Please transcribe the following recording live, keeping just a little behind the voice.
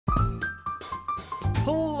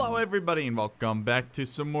Hello everybody and welcome back to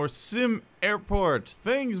some more Sim Airport.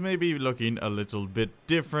 Things may be looking a little bit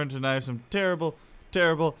different and I have some terrible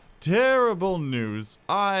news.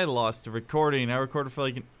 I lost a recording. I recorded for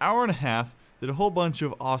like an hour and a half, did a whole bunch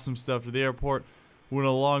of awesome stuff to the airport, went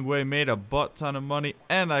a long way, made a butt ton of money,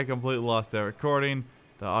 and I completely lost that recording.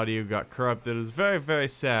 The audio got corrupted. It was very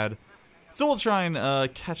sad. So we'll try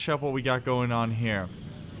and catch up what we got going on here.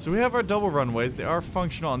 So we have our double runways. They are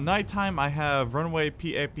functional. At nighttime, I have runway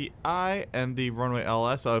PAPI and the runway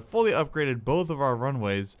LS. So I've fully upgraded both of our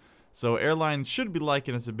runways. So airlines should be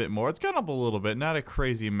liking us a bit more. It's gone up a little bit, not a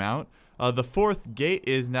crazy amount. The fourth gate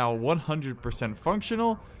is now 100%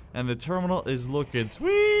 functional. And the terminal is looking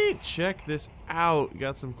sweet. Check this out.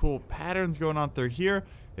 Got some cool patterns going on through here.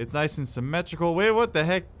 It's nice and symmetrical. Wait, what the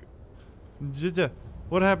heck?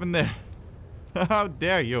 What happened there? How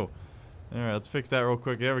dare you? Alright, let's fix that real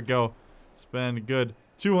quick. There we go. Spend a good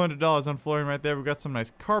 $200 on flooring right there. We've got some nice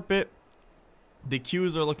carpet. The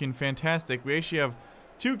queues are looking fantastic. We actually have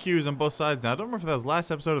 2 queues on both sides now. I don't remember if that was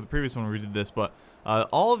last episode or the previous one where we did this, but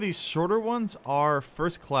all of these shorter ones are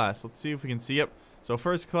first class. Let's see if we can see. Yep. So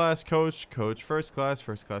first class, coach, first class,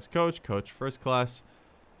 coach, first class.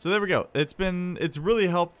 So there we go. It's really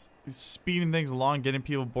helped speeding things along, getting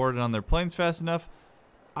people boarded on their planes fast enough.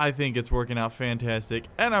 I think it's working out fantastic,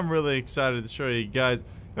 and I'm really excited to show you guys.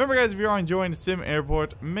 Remember guys, if you are enjoying Sim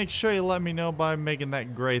Airport, make sure you let me know by making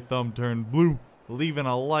that gray thumb turn blue, leaving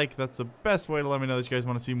a like. That's the best way to let me know that you guys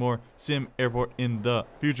want to see more Sim Airport in the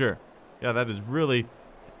future. Yeah, that is really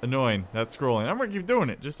annoying, that scrolling. I'm gonna keep doing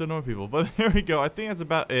it just to annoy people, but there we go. I think that's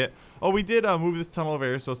about it. Oh, we did move this tunnel over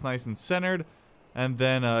here so it's nice and centered, and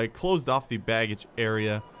then closed off the baggage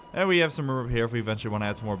area. And we have some room up here if we eventually want to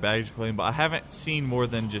add some more baggage claim, but I haven't seen more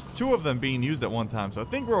than just 2 of them being used at one time, so I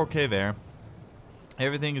think we're okay there.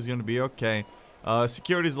 Everything is going to be okay.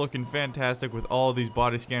 Security is looking fantastic with all these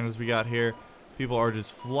body scanners we got here. People are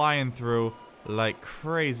just flying through like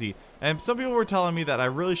crazy. And some people were telling me that I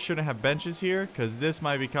really shouldn't have benches here, because this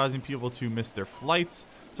might be causing people to miss their flights.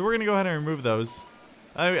 So we're going to go ahead and remove those.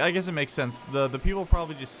 I guess it makes sense. The people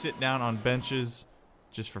probably just sit down on benches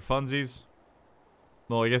just for funsies.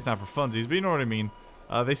 Well, I guess not for funsies, but you know what I mean.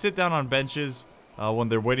 They sit down on benches when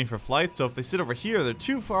they're waiting for flights. So if they sit over here, they're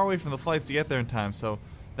too far away from the flights to get there in time. So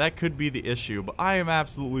that could be the issue. But I am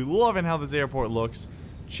absolutely loving how this airport looks.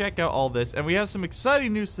 Check out all this. And we have some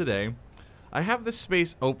exciting news today. I have this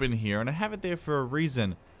space open here, and I have it there for a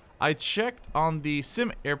reason. I checked on the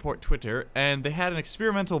Sim Airport Twitter, and they had an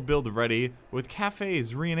experimental build ready with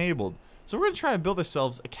cafes re-enabled. So we're going to try and build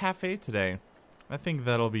ourselves a cafe today. I think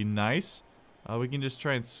that'll be nice. We can just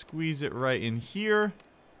try and squeeze it right in here.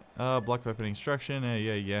 Block by putting instruction.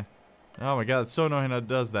 Yeah. Oh my god, it's so annoying how it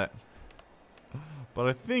does that. But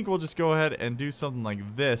I think we'll just go ahead and do something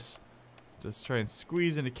like this. Just try and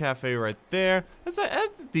squeeze in a cafe right there. That's a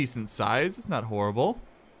decent size. It's not horrible.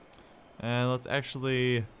 And let's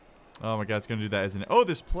actually... Oh my god, it's going to do that, isn't it? Oh,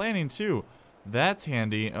 there's planning too. That's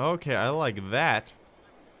handy. Okay, I like that.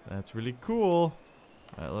 That's really cool.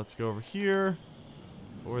 Alright, let's go over here.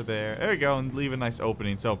 For there we go, and leave a nice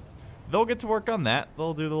opening. So they'll get to work on that.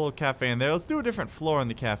 They'll do the little cafe in there. Let's do a different floor in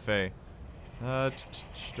the cafe. Don't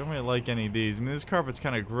really like any of these. I mean, this carpet's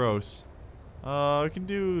kind of gross. We can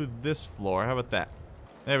do this floor. How about that?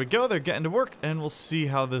 There we go. They're getting to work, and we'll see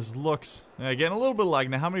how this looks. Getting a little bit of lag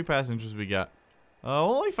now. How many passengers we got?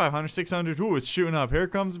 Only 500, 600. Ooh, it's shooting up. Here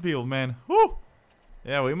comes the people, man. Woo!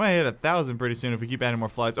 Yeah, we might hit 1,000 pretty soon if we keep adding more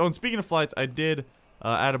flights. Oh, and speaking of flights, I did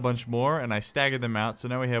add a bunch more, and I staggered them out. So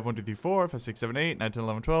now we have 1, 2, 3, 4, 5, 6, 7, 8, 9, 10,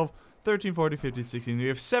 11, 12, 13, 14, 15, 16. We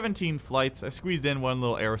have 17 flights. I squeezed in one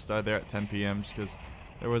little Aerostar there at 10 p.m. just because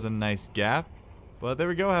there was a nice gap. But there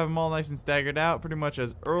we go. Have them all nice and staggered out pretty much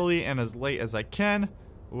as early and as late as I can,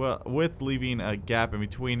 well, with leaving a gap in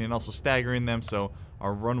between and also staggering them so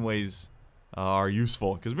our runways are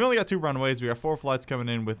useful. Because we only got 2 runways. We got 4 flights coming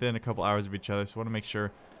in within a couple hours of each other, so I want to make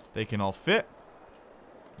sure they can all fit.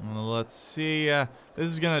 Let's see. This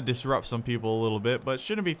is going to disrupt some people a little bit, but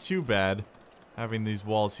shouldn't be too bad having these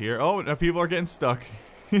walls here. Oh, now people are getting stuck.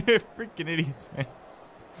 Freaking idiots, man.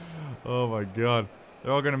 Oh my god.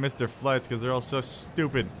 They're all going to miss their flights because they're all so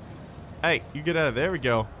stupid. Hey, you get out of there. There we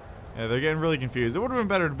go. Yeah, they're getting really confused. It would have been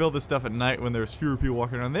better to build this stuff at night when there's fewer people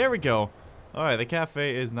walking around. There we go. Alright, the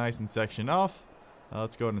cafe is nice and sectioned off.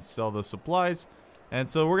 Let's go ahead and sell those supplies. And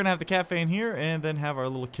so we're going to have the cafe in here and then have our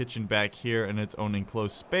little kitchen back here in its own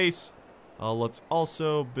enclosed space. Let's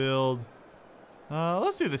also build...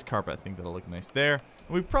 let's do this carpet. I think that'll look nice there.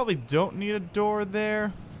 We probably don't need a door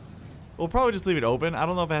there. We'll probably just leave it open. I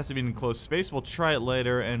don't know if it has to be an enclosed space. We'll try it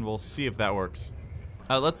later and we'll see if that works.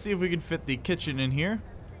 Let's see if we can fit the kitchen in here.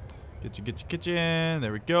 Kitchen.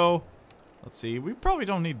 There we go. Let's see. We probably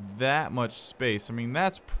don't need that much space. I mean,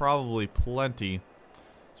 that's probably plenty.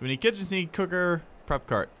 So we need kitchen sink, cooker, prep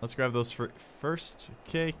cart. Let's grab those first.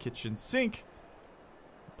 Okay, kitchen sink.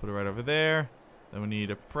 Put it right over there. Then we need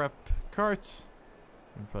a prep cart.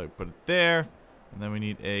 We can probably put it there. And then we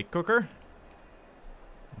need a cooker.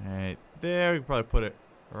 Right there. We can probably put it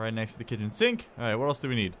right next to the kitchen sink. Alright, what else do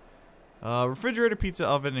we need? Refrigerator, pizza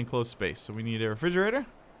oven, and closed space. So we need a refrigerator.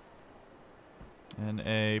 And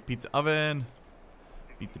a pizza oven.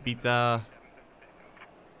 Pizza.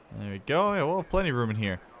 There we go. Yeah, we'll have plenty of room in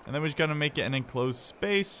here. And then we just gotta make it an enclosed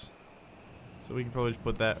space. So we can probably just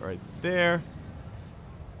put that right there.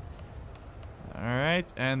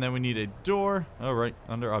 Alright, and then we need a door. Alright,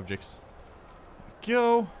 under objects. There we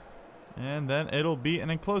go. And then it'll be an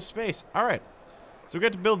enclosed space. Alright. So we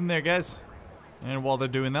got to building there, guys. And while they're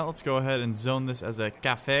doing that, let's go ahead and zone this as a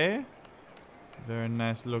cafe. Very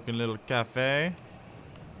nice looking little cafe.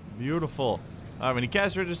 Beautiful. Alright, we need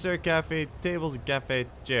cash register, cafe tables, and cafe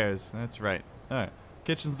chairs. That's right. Alright.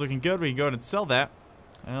 Kitchen's looking good. We can go ahead and sell that.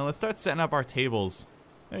 And let's start setting up our tables.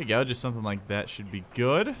 There you go. Just something like that should be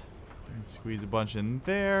good. Squeeze a bunch in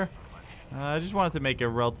there. I just wanted to make a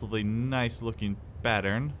relatively nice looking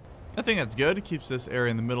pattern. I think that's good. It keeps this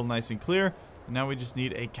area in the middle nice and clear. And now we just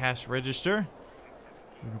need a cash register.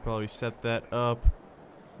 We can probably set that up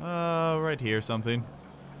right here or something.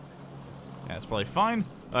 Yeah, that's probably fine.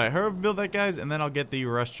 Alright, hurry up and build that, guys, and then I'll get the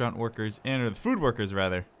restaurant workers in, or the food workers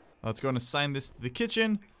rather. Let's go and assign this to the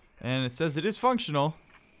kitchen. And it says it is functional.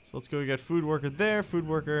 So let's go get food worker there, food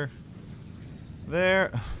worker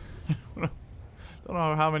there. Don't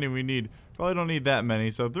know how many we need. Probably don't need that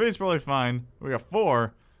many. So 3 is probably fine. We got 4.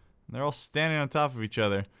 And they're all standing on top of each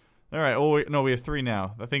other. Alright, oh wait, no, we have 3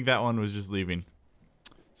 now. I think that one was just leaving.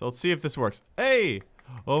 So let's see if this works. Hey!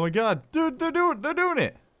 Oh my god. Dude, they're doing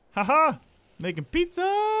it! Haha! Making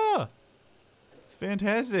pizza!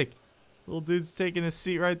 Fantastic. Little dude's taking a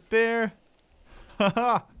seat right there.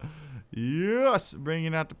 Haha! Yes!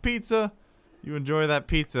 Bringing out the pizza. You enjoy that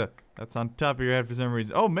pizza. That's on top of your head for some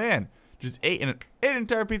reason. Oh man! Just ate an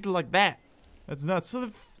entire pizza like that. That's nuts. So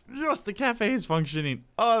the cafe is functioning.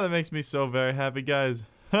 Oh, that makes me so very happy, guys.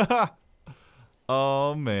 Haha!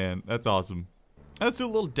 Oh man, that's awesome. Let's do a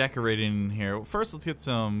little decorating in here. First, let's get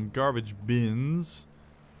some garbage bins.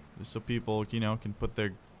 Just so people, you know, can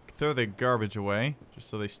throw their garbage away. Just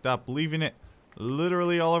so they stop leaving it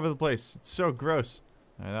literally all over the place. It's so gross.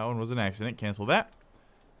 Alright, that one was an accident. Cancel that.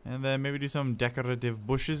 And then maybe do some decorative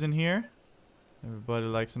bushes in here. Everybody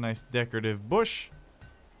likes a nice decorative bush.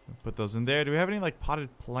 Put those in there. Do we have any, like,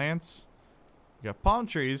 potted plants? We got palm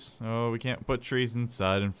trees. Oh, we can't put trees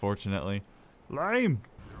inside, unfortunately. Lame.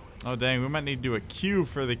 Oh, dang. We might need to do a queue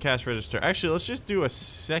for the cash register. Actually, let's just do a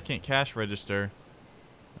second cash register.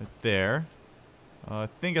 Right there. I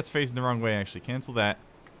think that's facing the wrong way, actually. Cancel that.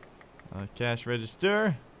 Cash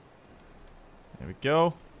register. There we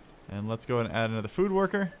go. And let's go ahead and add another food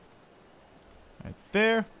worker. Right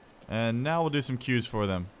there. And now we'll do some queues for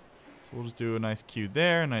them. So we'll just do a nice queue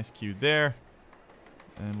there, a nice queue there.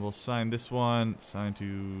 And we'll assign this one, assign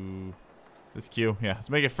to this queue. Yeah, let's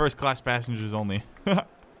make it first class passengers only.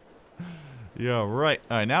 Yeah, right.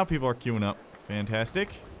 Alright, now people are queuing up. Fantastic.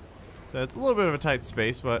 So it's a little bit of a tight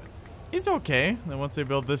space, but it's okay. Then once they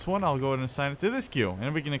build this one, I'll go ahead and assign it to this queue.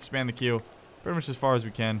 And we can expand the queue pretty much as far as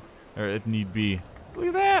we can, or if need be. Look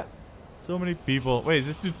at that! So many people. Wait, is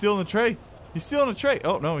this dude stealing the tray? He's stealing a tray.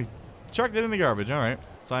 Oh, no, he chucked it in the garbage. Alright.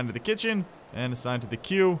 Assigned to the kitchen and assigned to the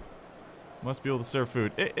queue. Must be able to serve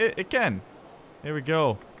food. It can. Here we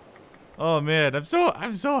go. Oh man, I'm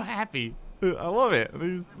so happy. I love it.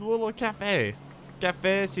 This little cafe.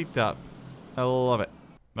 Cafe seat up. I love it.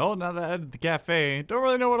 Well, now that I added the cafe, don't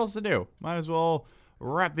really know what else to do. Might as well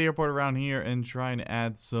wrap the airport around here and try and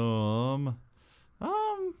add some.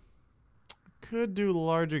 Could do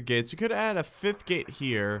larger gates. We could add a 5th gate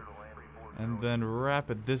here. And then wrap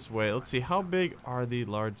it this way. Let's see, how big are the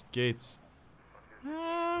large gates?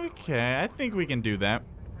 Okay, I think we can do that.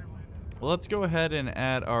 Well, let's go ahead and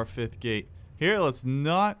add our 5th gate here. Let's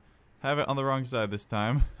not have it on the wrong side this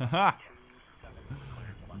time. Haha!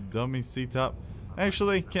 Dummy seat top.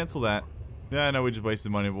 Actually, cancel that. Yeah, I know we just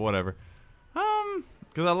wasted money, but whatever.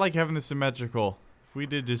 Because I like having this symmetrical. If we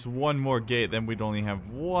did just one more gate, then we'd only have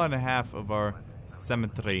 1/2 of our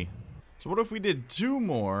symmetry. So what if we did 2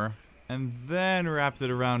 more, and then wrapped it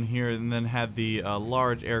around here, and then had the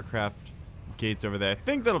large aircraft gates over there? I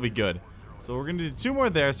think that'll be good. So we're going to do 2 more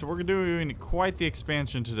there, so we're doing quite the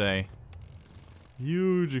expansion today.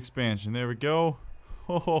 Huge expansion. There we go.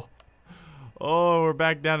 Oh, we're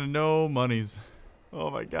back down to no monies. Oh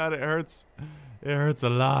my god, it hurts. It hurts a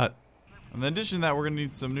lot. In addition to that, we're gonna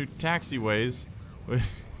need some new taxiways, which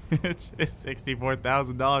is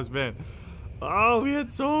 $64,000, man. Oh, we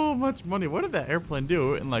had so much money. What did that airplane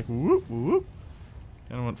do? And like, whoop, whoop.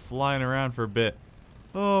 Kind of went flying around for a bit.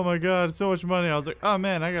 Oh my god, so much money. I was like, oh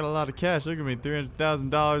man, I got a lot of cash. Look at me,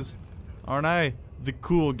 $300,000. Aren't I the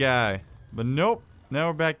cool guy? But nope. Now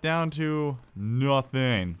we're back down to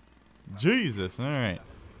nothing. Jesus, alright.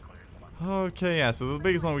 Okay, yeah, so the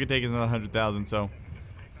biggest loan we can take is another 100,000, so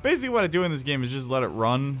basically what I do in this game is just let it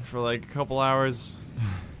run for like a couple hours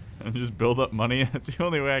and just build up money. That's the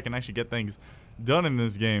only way I can actually get things done in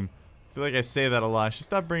this game. I feel like I say that a lot. I should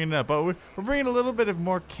stop bringing it up, but we're bringing a little bit of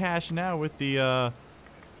more cash now with the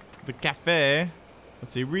cafe.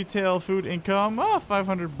 Let's see, retail food income, oh,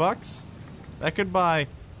 500 bucks. That could buy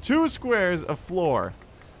 2 squares of floor.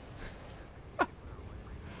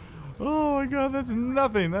 Oh my god, that's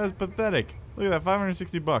nothing. That is pathetic. Look at that,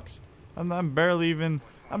 560 bucks. I'm barely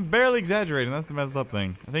exaggerating. That's the messed up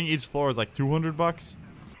thing. I think each floor is like 200 bucks.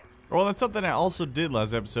 Well, that's something I also did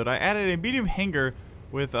last episode. I added a medium hangar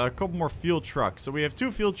with a couple more fuel trucks. So we have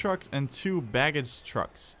 2 fuel trucks and 2 baggage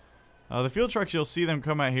trucks. The fuel trucks, you'll see them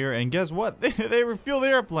come out here, and guess what? They refuel the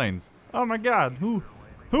airplanes. Oh my god, who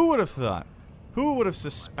would have thought? Who would have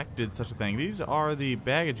suspected such a thing? These are the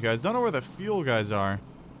baggage guys. Don't know where the fuel guys are.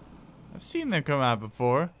 I've seen them come out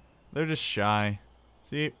before. They're just shy.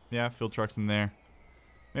 See? Yeah, fuel trucks in there.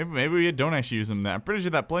 Maybe we don't actually use them. I'm pretty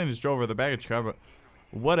sure that plane just drove over the baggage car, but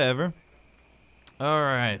whatever.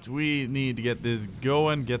 Alright, we need to get this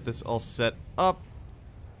going, get this all set up.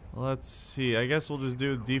 Let's see, I guess we'll just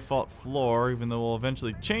do the default floor, even though we'll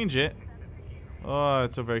eventually change it. Oh,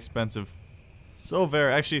 it's so very expensive. So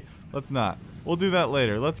very, actually, let's not. We'll do that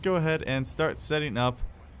later. Let's go ahead and start setting up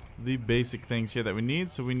the basic things here that we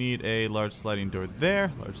need. So we need a large sliding door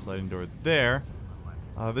there, large sliding door there.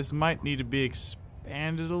 This might need to be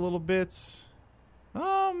expanded a little bit.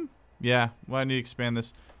 Yeah, well, I need to expand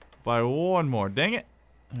this by 1 more. Dang it.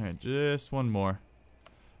 Alright, just 1 more.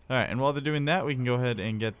 Alright, and while they're doing that, we can go ahead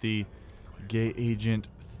and get the gate agent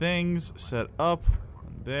things set up.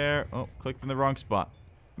 There. Oh, clicked in the wrong spot.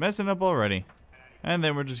 Messing up already. And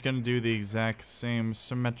then we're just going to do the exact same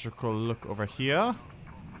symmetrical look over here.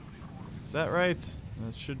 Is that right?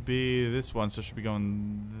 That should be this one, so it should be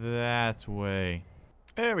going that way.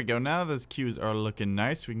 There we go. Now those queues are looking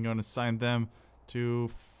nice. We can go and assign them to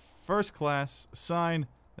first class, assign.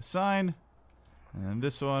 And then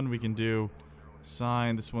this one we can do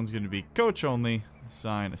assign. This one's going to be coach only.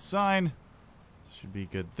 Assign. Should be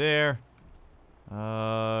good there.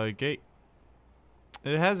 Gate.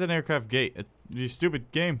 It has an aircraft gate. You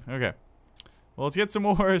stupid game. Okay. Well, let's get some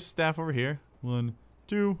more staff over here. 1,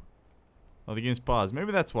 2. Oh, the game's paused.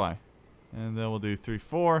 Maybe that's why. And then we'll do 3,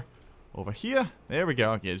 4 over here. There we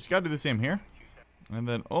go. Okay, just gotta do the same here. And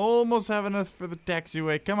then almost have enough for the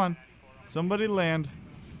taxiway. Come on. Somebody land.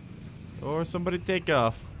 Or somebody take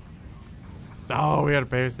off. Oh, we gotta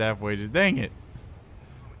pay our staff wages. Dang it.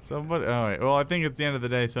 Somebody. Alright. Well, I think it's the end of the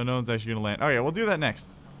day, so no one's actually gonna land. Okay, we'll do that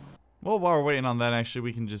next. Well, while we're waiting on that, actually,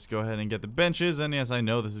 we can just go ahead and get the benches. And yes, I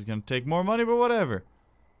know this is gonna take more money, but whatever.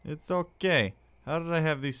 It's okay. How did I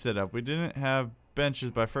have these set up? We didn't have benches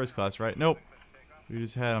by first class, right? Nope. We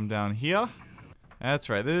just had them down here. That's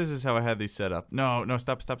right. This is how I had these set up. No,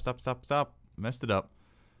 stop. Messed it up.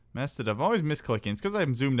 I'm always misclicking. It's because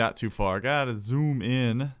I'm zoomed out too far. Gotta zoom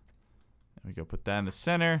in. There we go. Put that in the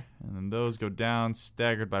center. And then those go down,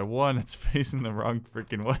 staggered by 1. It's facing the wrong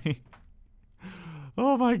freaking way.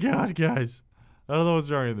 Oh my god, guys. I don't know what's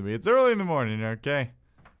wrong with me. It's early in the morning, okay?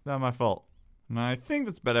 Not my fault. And I think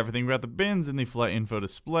that's about everything. We got the bins and the flight info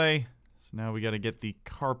display. So now we got to get the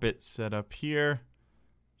carpet set up here.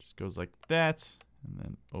 Just goes like that. And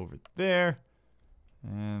then over there.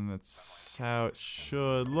 And that's how it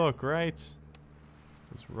should look, right?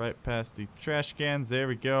 Goes right past the trash cans. There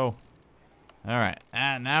we go. Alright,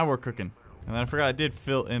 and now we're cooking. And then I forgot I did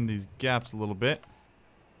fill in these gaps a little bit.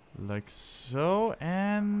 Like so.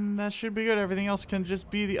 And that should be good. Everything else can just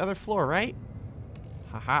be the other floor, right?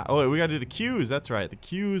 Haha. Oh, wait, we gotta do the queues. That's right. The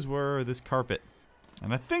queues were this carpet.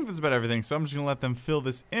 And I think that's about everything. So I'm just gonna let them fill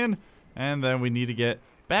this in. And then we need to get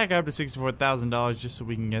back up to $64,000 just so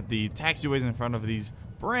we can get the taxiways in front of these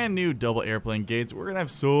brand new double airplane gates. We're gonna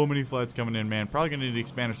have so many flights coming in, man. Probably gonna need to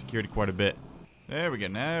expand our security quite a bit. There we go.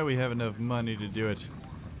 Now we have enough money to do it.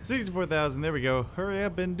 64,000. There we go. Hurry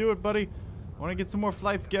up and do it, buddy. I want to get some more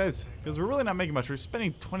flights, guys, because we're really not making much. We're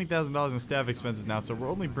spending $20,000 in staff expenses now, so we're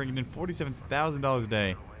only bringing in $47,000 a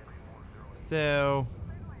day. So,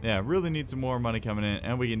 yeah, really need some more money coming in,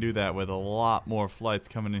 and we can do that with a lot more flights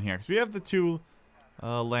coming in here. Because we have the 2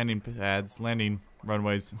 landing pads, landing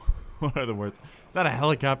runways. What are the words? It's not a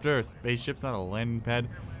helicopter, a spaceship, it's not a landing pad.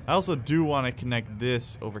 I also do want to connect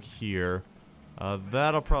this over here.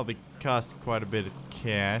 That'll probably cost quite a bit of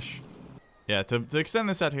cash. Yeah, to extend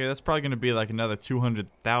this out here, that's probably going to be like another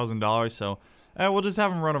 $200,000. So we'll just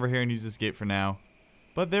have them run over here and use this gate for now.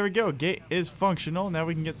 But there we go. Gate is functional. Now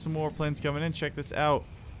we can get some more planes coming in. Check this out.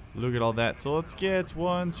 Look at all that. So let's get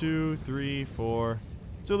 1, 2, 3, 4.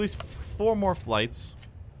 So at least 4 more flights.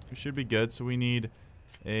 We should be good. So we need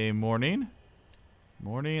a morning.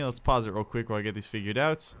 Let's pause it real quick while I get these figured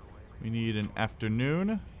out. We need an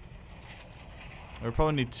afternoon. We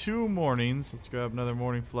probably need 2 mornings. Let's grab another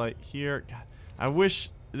morning flight here. God, I wish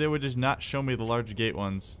they would just not show me the larger gate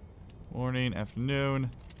ones. Morning,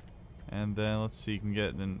 afternoon. And then let's see, you can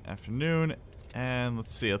get an afternoon. And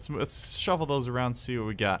let's see, let's shuffle those around, see what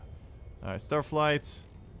we got. Alright, start flights.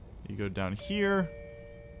 You go down here.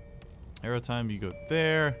 Aero time, you go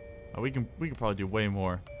there. We can probably do way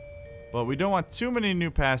more. But we don't want too many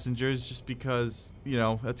new passengers just because, you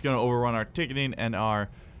know, that's gonna overrun our ticketing and our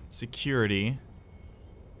security.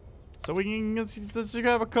 So we can let's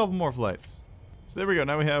grab a couple more flights. So there we go.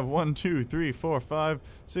 Now we have 1, 2, 3, 4, 5,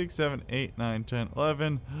 6, 7, 8, 9, 10,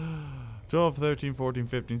 11, 12, 13, 14,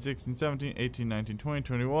 15, 16, 17, 18, 19, 20,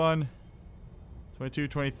 21, 22,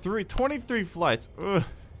 23. 23 flights. Ugh.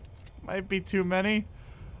 Might be too many.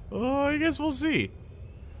 Oh, I guess we'll see.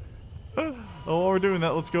 Oh, while we're doing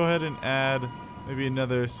that, let's go ahead and add maybe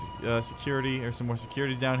another security or some more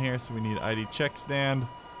security down here. So we need ID check stand.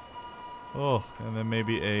 Oh, and then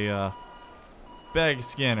maybe a bag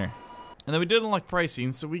scanner. And then we did unlock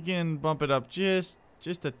pricing, so we can bump it up just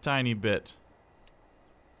a tiny bit.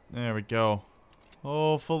 There we go.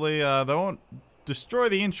 Hopefully, they won't destroy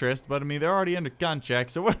the interest, but I mean, they're already under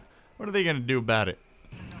contract, so what are they gonna do about it?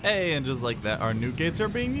 Hey, and just like that, our new gates are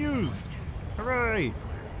being used. Hooray!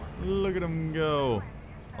 Look at them go.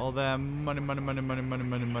 All that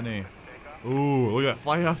money. Ooh, look at that.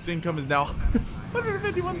 Fly ops income is now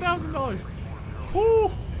 $151,000.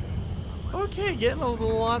 Whew. Okay, getting a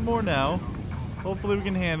lot more now. Hopefully we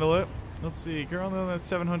can handle it. Let's see, currently only at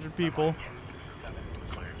 700 people.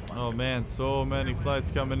 Oh man, so many flights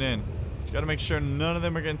coming in. Just gotta make sure none of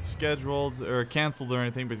them are getting scheduled or canceled or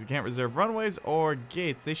anything because you can't reserve runways or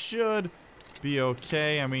gates. They should be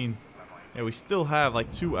okay. I mean, yeah, we still have like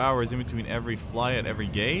 2 hours in between every flight at every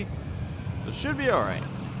gate. So it should be alright.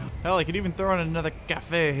 Hell, I could even throw in another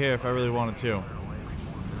cafe here if I really wanted to.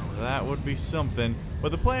 That would be something.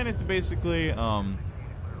 But the plan is to basically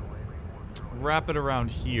wrap it around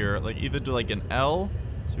here, like either do like an L,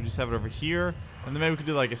 so we just have it over here, and then maybe we could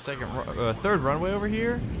do like a third runway over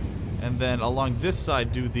here, and then along this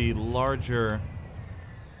side do the larger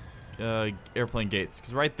airplane gates.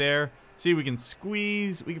 Because right there, see, we can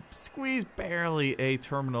squeeze barely a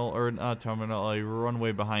terminal, or not terminal, a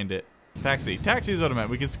runway behind it. Taxi is what I meant.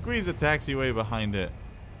 We can squeeze a taxiway behind it.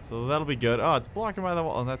 So that'll be good. Oh, it's blocking by the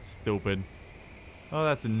wall. Oh, that's stupid. Oh,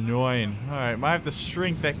 that's annoying. Alright, might have to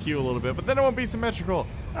shrink that queue a little bit, but then it won't be symmetrical.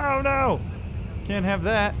 Oh no! Can't have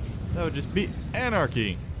that. That would just be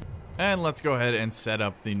anarchy. And let's go ahead and set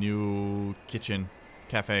up the new kitchen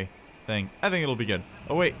cafe thing. I think it'll be good.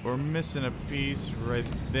 Oh wait, we're missing a piece right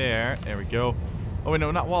there. There we go. Oh wait,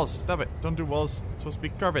 no, not walls. Stop it. Don't do walls. It's supposed to be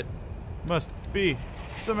carpet. Must be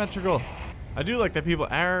symmetrical. I do like that people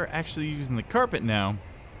are actually using the carpet now.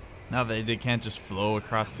 Now that they can't just flow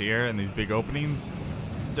across here in these big openings.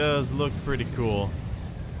 Does look pretty cool.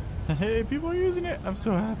 Hey, people are using it. I'm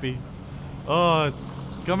so happy. Oh,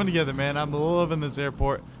 it's coming together, man. I'm loving this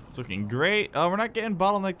airport. It's looking great. We're not getting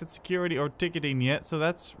bottlenecked at security or ticketing yet, so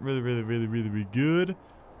that's really good.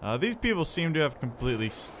 These people seem to have completely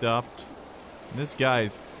stopped. And this guy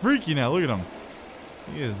is freaking out. Look at him.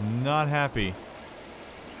 He is not happy.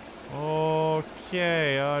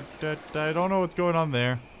 Okay, I don't know what's going on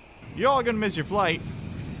there. You're all gonna miss your flight.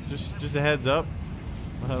 Just a heads up.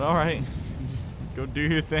 But alright. Just go do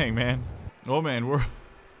your thing, man. Oh man, we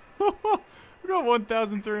got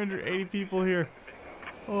 1,380 people here.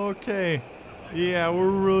 Okay. Yeah,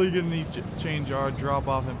 we're really gonna need to change our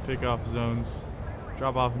drop-off and pick-off zones.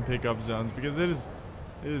 Drop-off and pick-up zones, because it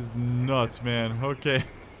is nuts, man. Okay.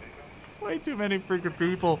 It's way too many freaking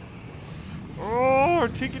people. Oh, our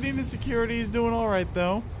ticketing and security is doing alright,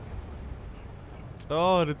 though.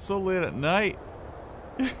 Oh, and it's so late at night.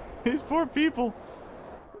 These poor people.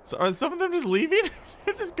 So are some of them just leaving?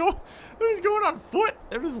 They're just going on foot.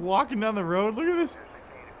 They're just walking down the road. Look at this.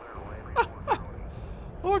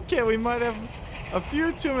 Okay, we might have a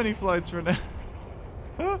few too many flights for now.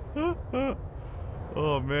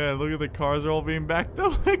 Oh man, look at the cars are all being backed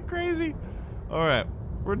up like crazy. Alright,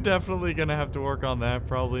 we're definitely gonna have to work on that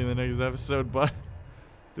probably in the next episode, but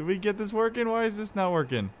Did we get this working? Why is this not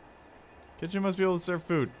working? Kitchen must be able to serve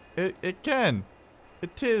food. It can.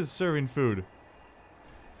 It is serving food.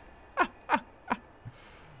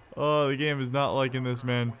 Oh, the game is not liking this,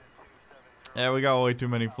 man. Yeah, we got way too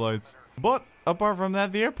many flights. But, apart from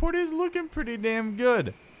that, the airport is looking pretty damn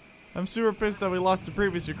good. I'm super pissed that we lost the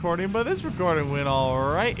previous recording, but this recording went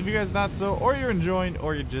alright. If you guys thought so, or you're enjoying,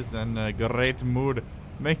 or you're just in a great mood,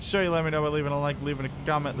 make sure you let me know by leaving a like, leaving a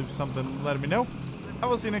comment, leave something, letting me know. I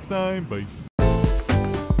will see you next time. Bye.